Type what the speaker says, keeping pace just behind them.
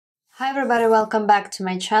Hi everybody, welcome back to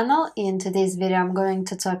my channel. In today's video I'm going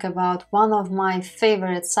to talk about one of my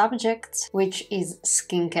favorite subjects, which is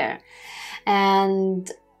skincare. And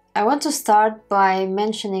I want to start by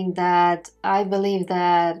mentioning that I believe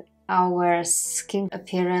that our skin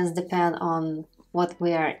appearance depends on what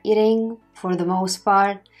we are eating for the most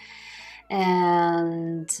part,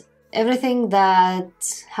 and everything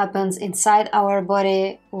that happens inside our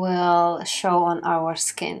body will show on our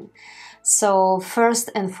skin. So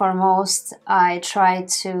first and foremost, I try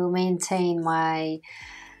to maintain my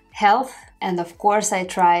health, and of course I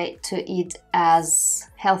try to eat as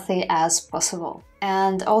healthy as possible.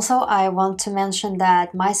 And also I want to mention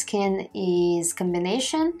that my skin is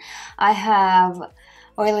combination. I have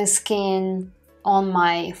oily skin on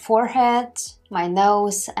my forehead, my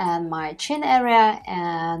nose and my chin area,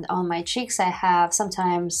 and on my cheeks I have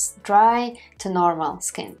sometimes dry to normal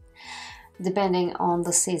skin, depending on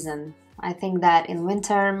the season. I think that in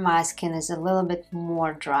winter my skin is a little bit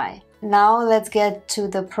more dry. Now let's get to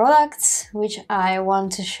the products which I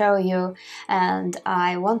want to show you, and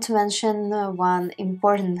I want to mention one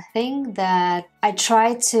important thing, that I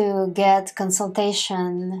try to get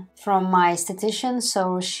consultation from my esthetician,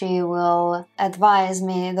 so she will advise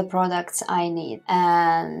me the products I need.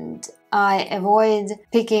 And I avoid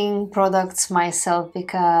picking products myself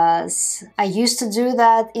because I used to do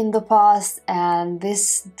that in the past and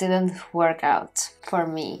this didn't work out for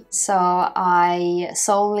me. So I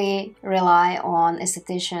solely rely on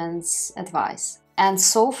esthetician's advice. And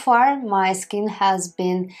so far my skin has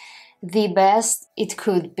been the best it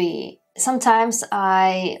could be. Sometimes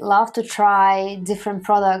I love to try different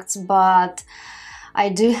products, but I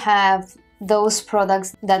do have those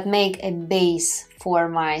products that make a base for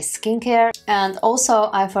my skincare. And also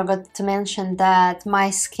I forgot to mention that my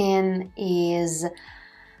skin is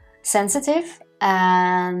sensitive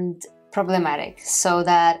and problematic, so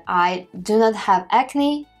that I do not have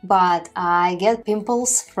acne, but I get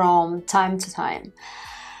pimples from time to time.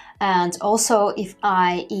 And also if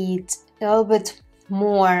I eat a little bit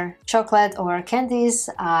more chocolate or candies,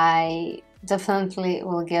 I definitely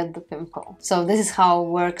will get the pimple. So this is how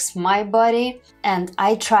works my body, and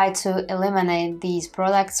I try to eliminate these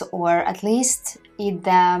products or at least eat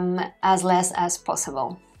them as less as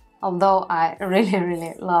possible, although I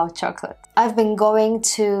really love chocolate. I've been going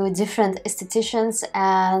to different estheticians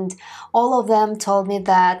and all of them told me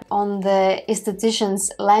that on the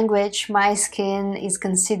esthetician's language my skin is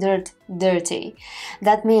considered dirty.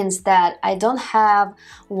 That means that I don't have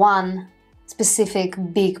one specific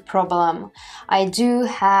big problem. I do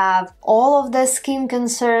have all of the skin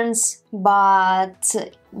concerns, but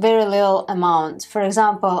very little amount. For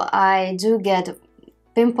example, I do get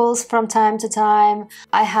pimples from time to time.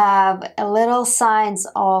 I have a little signs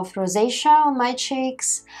of rosacea on my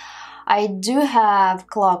cheeks. I do have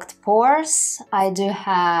clogged pores. I do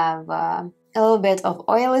have a little bit of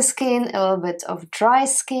oily skin, a little bit of dry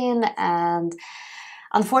skin, and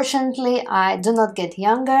unfortunately, I do not get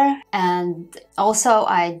younger, and also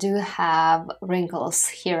I do have wrinkles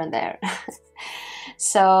here and there.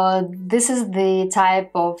 So this is the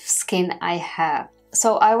type of skin I have.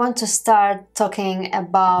 So I want to start talking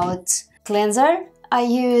about cleanser. I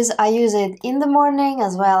use it in the morning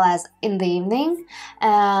as well as in the evening,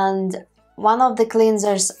 and one of the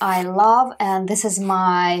cleansers I love, and this is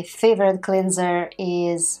my favorite cleanser,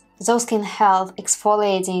 is Skin Health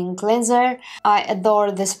Exfoliating Cleanser. I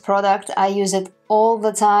adore this product. I use it all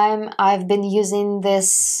the time. I've been using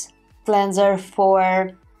this cleanser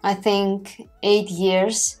for I think 8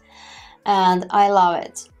 years and I love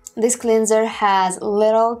it. This cleanser has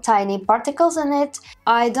little tiny particles in it.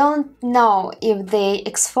 I don't know if they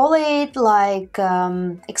exfoliate like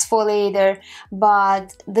exfoliator,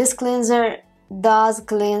 but this cleanser does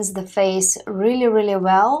cleanse the face really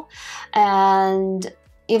well. And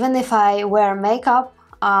even if I wear makeup,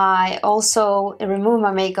 I also remove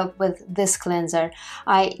my makeup with this cleanser.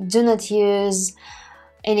 I do not use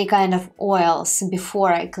any kind of oils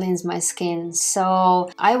before I cleanse my skin. So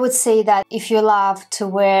I would say that if you love to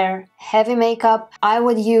wear heavy makeup, I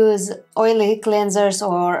would use oily cleansers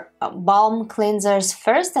or balm cleansers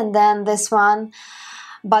first and then this one.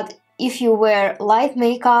 But if you wear light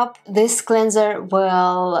makeup, this cleanser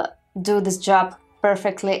will do this job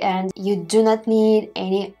perfectly and you do not need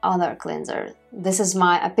any other cleanser. This is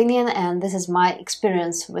my opinion and this is my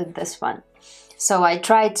experience with this one. So I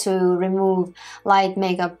tried to remove light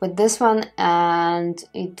makeup with this one and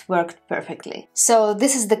it worked perfectly. So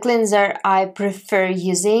this is the cleanser I prefer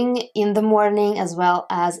using in the morning as well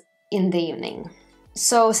as in the evening.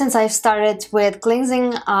 So since I've started with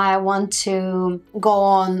cleansing, I want to go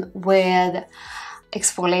on with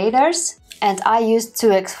exfoliators. and I use two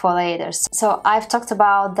exfoliators. So I've talked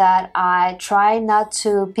about that I try not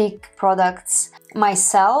to pick products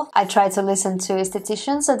myself. I try to listen to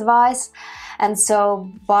esthetician's advice, and so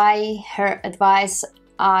by her advice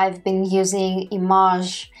I've been using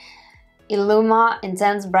Image Illuma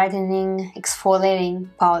Intense Brightening Exfoliating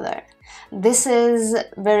Powder. This is a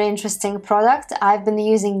very interesting product. I've been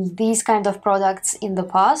using these kind of products in the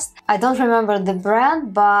past. I don't remember the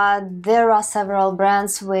brand, but there are several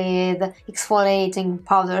brands with exfoliating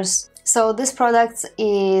powders. So this product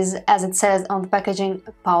is, as it says on the packaging,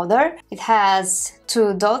 powder. It has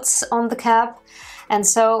two dots on the cap, and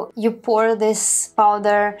so you pour this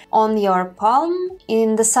powder on your palm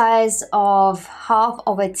in the size of half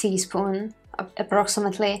of a teaspoon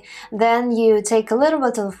approximately. Then you take a little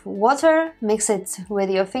bit of water, mix it with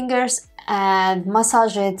your fingers and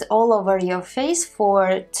massage it all over your face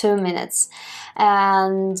for 2 minutes.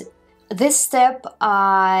 And this step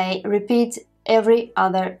I repeat every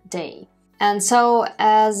other day. And so,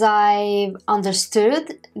 as I've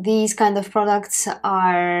understood, these kind of products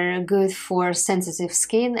are good for sensitive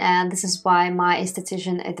skin, and this is why my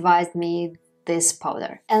esthetician advised me this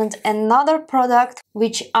powder. And another product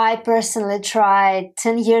which I personally tried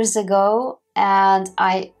 10 years ago and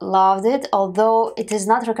I loved it, although it is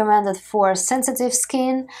not recommended for sensitive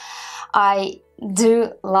skin, I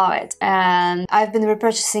do love it, and I've been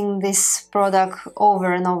repurchasing this product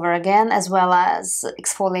over and over again, as well as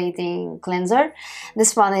exfoliating cleanser.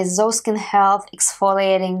 This one is Zoe Skin Health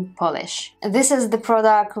Exfoliating Polish. This is the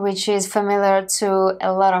product which is familiar to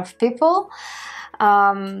a lot of people.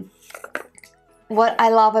 What I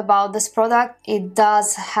love about this product, it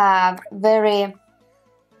does have very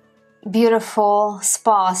beautiful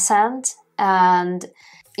spa scent, and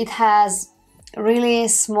it has really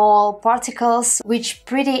small particles which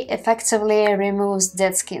pretty effectively removes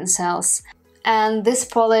dead skin cells. And this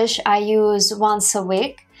polish I use once a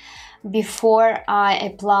week before I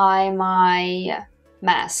apply my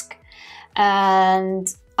mask, and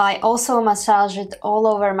I also massage it all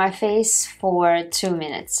over my face for 2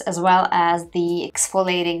 minutes, as well as the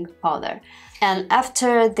exfoliating powder. And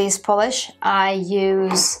after this polish I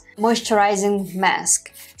use moisturizing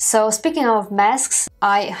mask. So speaking of masks,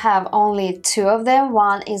 I have only two of them.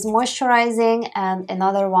 One is moisturizing and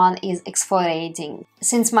another one is exfoliating.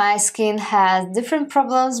 Since my skin has different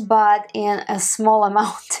problems but in a small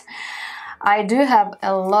amount, I do have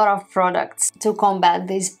a lot of products to combat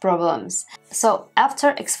these problems. So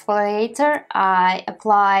after exfoliator I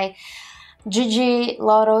apply Gigi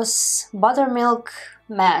Lotus Buttermilk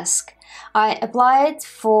Mask. I apply it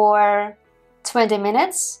for 20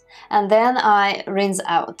 minutes and then I rinse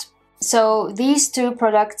out. So these two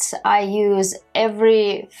products I use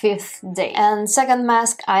every 5th day. And second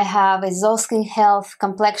mask I have is Zoe Skin Health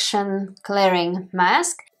Complexion Clearing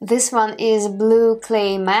Mask. This one is Blue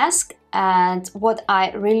Clay Mask, and what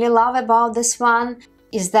I really love about this one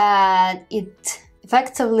is that it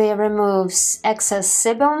effectively removes excess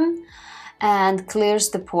sebum and clears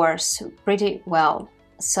the pores pretty well.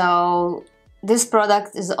 So this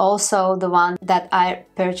product is also the one that I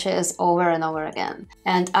purchase over and over again,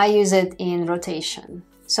 and I use it in rotation.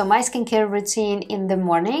 So my skincare routine in the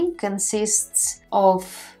morning consists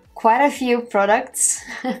of quite a few products,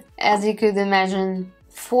 as you could imagine.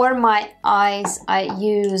 For my eyes, I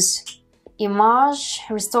use Image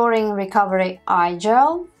Restoring Recovery Eye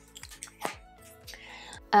Gel,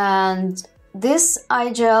 and this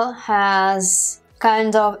eye gel has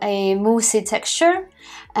kind of a moussey texture,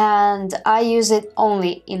 and I use it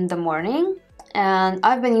only in the morning, and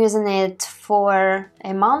I've been using it for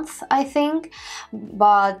a month I think,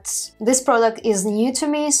 but this product is new to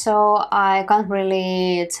me, so I can't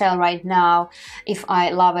really tell right now if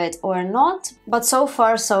I love it or not, but so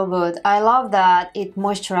far so good. I love that it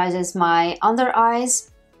moisturizes my under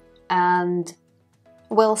eyes, and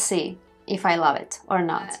we'll see if I love it or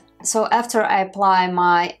not. So after I apply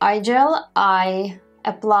my eye gel, I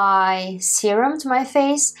apply serum to my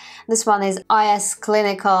face. This one is IS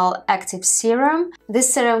Clinical Active Serum.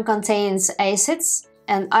 This serum contains acids,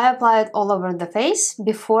 and I apply it all over the face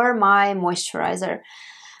before my moisturizer.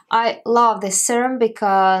 I love this serum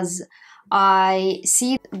because I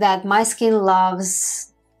see that my skin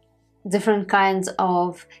loves different kinds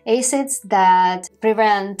of acids that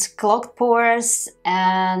prevent clogged pores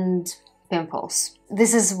and pimples.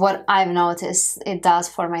 This is what I've noticed it does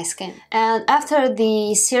for my skin. And after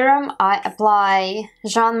the serum, I apply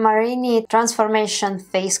Jean Marini Transformation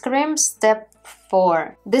Face Cream Step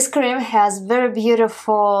 4. This cream has very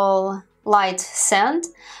beautiful light scent,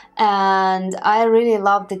 and I really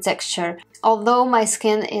love the texture. Although my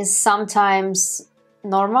skin is sometimes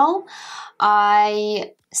normal,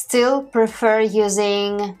 I still prefer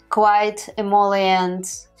using quite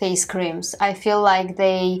emollient face creams. I feel like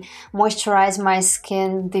they moisturize my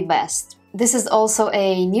skin the best. This is also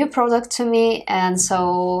a new product to me, and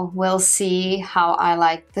so we'll see how I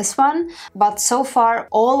like this one. But so far,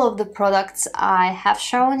 all of the products I have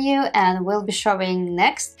shown you and will be showing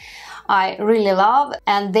next, I really love,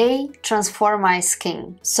 and they transform my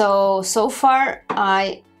skin. So far,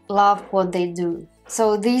 I love what they do.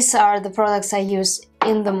 So these are the products I use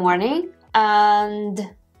in the morning, and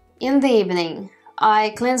in the evening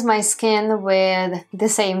I cleanse my skin with the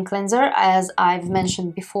same cleanser as I've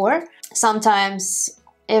mentioned before. Sometimes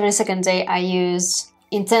every second day I use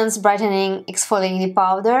Intense Brightening Exfoliating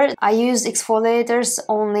Powder. I use exfoliators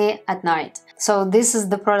only at night. So this is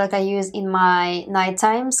the product I use in my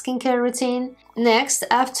nighttime skincare routine. Next,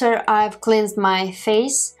 after I've cleansed my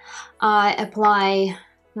face, I apply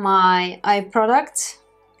my eye product.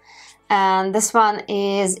 And this one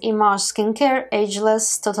is Image Skincare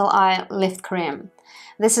Ageless Total Eye Lift Cream.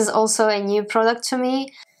 This is also a new product to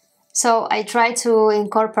me. So I try to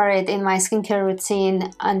incorporate in my skincare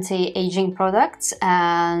routine anti-aging products,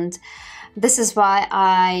 and this is why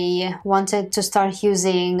I wanted to start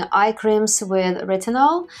using eye creams with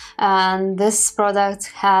retinol, and this product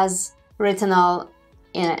has retinol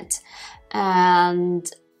in it. And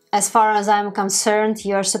as far as I'm concerned,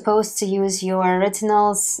 you're supposed to use your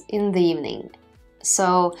retinols in the evening.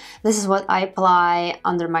 So this is what I apply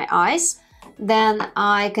under my eyes. Then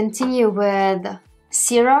I continue with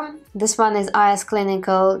serum. This one is IS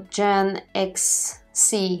Clinical Gen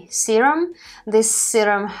XC serum. This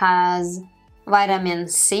serum has vitamin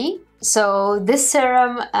C. So this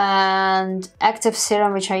serum and active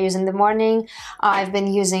serum, which I use in the morning, I've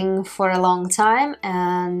been using for a long time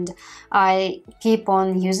and I keep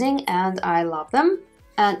on using and I love them.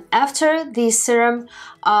 And after this serum,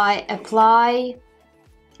 I apply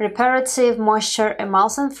Reparative Moisture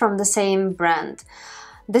Emulsion from the same brand.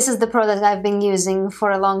 This is the product I've been using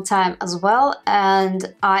for a long time as well,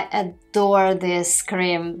 and I adore this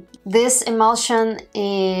cream. This emulsion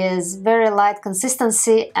is very light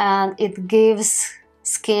consistency and it gives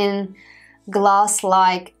skin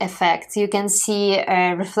glass-like effect. You can see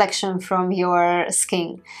a reflection from your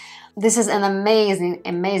skin. This is an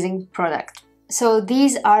amazing product. So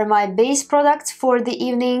these are my base products for the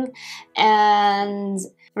evening, and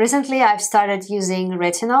recently I've started using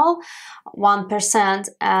retinol 1%,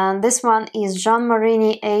 and this one is Jean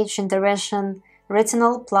Marini Age Intervention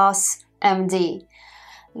Retinol Plus MD.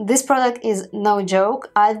 This product is no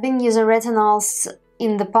joke. I've been using retinols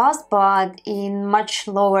in the past, but in much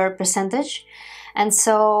lower percentage, and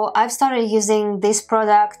so I've started using this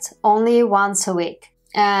product only once a week,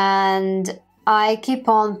 and I keep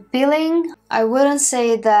on peeling. I wouldn't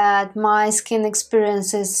say that my skin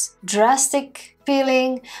experiences drastic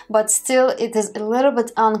peeling, but still it is a little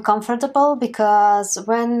bit uncomfortable because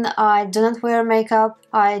when I do not wear makeup,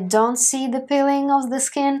 I don't see the peeling of the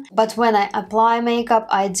skin, but when I apply makeup,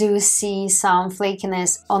 I do see some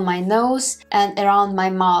flakiness on my nose and around my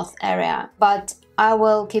mouth area. But I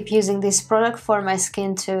will keep using this product for my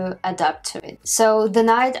skin to adapt to it. So the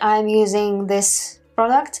night I'm using this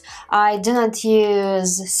product, I do not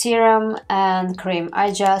use serum and cream.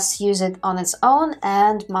 I just use it on its own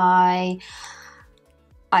and my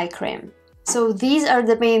eye cream. So these are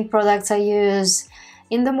the main products I use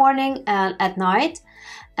in the morning and at night.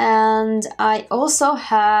 And I also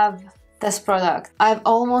have this product. I've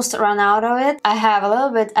almost run out of it. I have a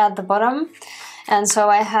little bit at the bottom, and so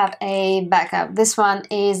I have a backup. This one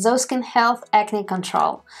is Zoe Skin Health Acne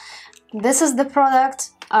Control. This is the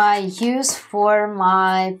product I use for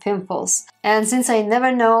my pimples, and since I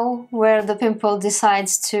never know where the pimple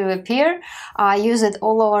decides to appear, I use it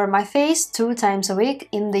all over my face 2 times a week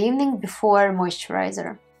in the evening before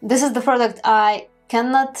moisturizer. This is the product I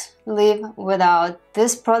cannot live without.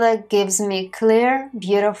 This product gives me clear,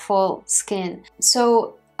 beautiful skin.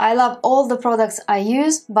 So I love all the products I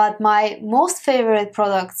use, but my most favorite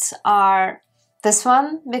products are this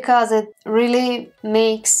one because it really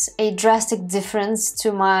makes a drastic difference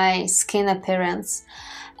to my skin appearance.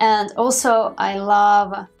 And also I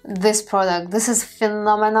love this product. This is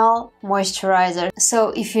phenomenal moisturizer. So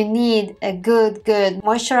if you need a good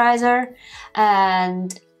moisturizer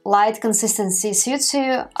and light consistency suits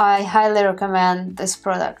you, I highly recommend this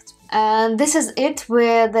product. And this is it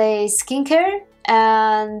with a skincare.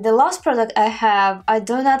 And the last product I have, I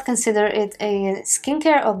do not consider it a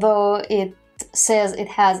skincare, although it says it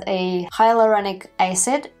has a hyaluronic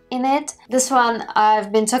acid in it. This one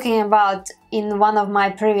I've been talking about in one of my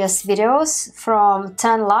previous videos from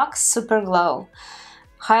Tan Luxe Super Glow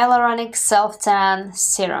Hyaluronic Self Tan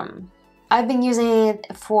Serum. I've been using it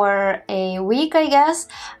for a week, I guess,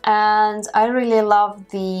 and I really love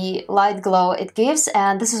the light glow it gives,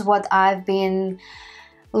 and this is what I've been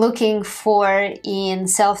looking for in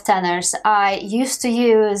self-tanners. I used to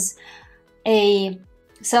use a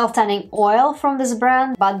self-tanning oil from this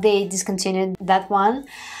brand, but they discontinued that one,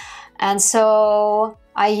 and so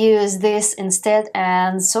I use this instead,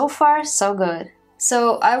 and so far so good.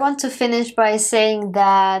 So I want to finish by saying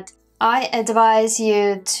that I advise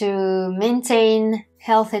you to maintain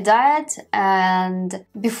healthy diet, and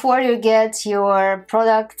before you get your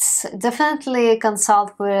products, definitely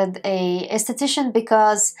consult with a esthetician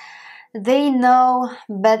because they know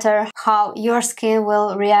better how your skin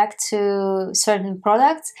will react to certain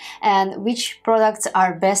products and which products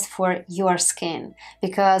are best for your skin,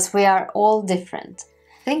 because we are all different.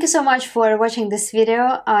 Thank you so much for watching this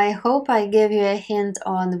video. I hope I gave you a hint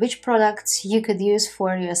on which products you could use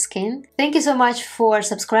for your skin. Thank you so much for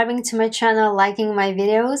subscribing to my channel, liking my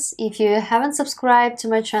videos. If you haven't subscribed to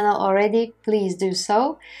my channel already, please do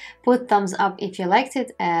so. Put thumbs up if you liked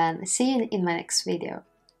it, and see you in my next video.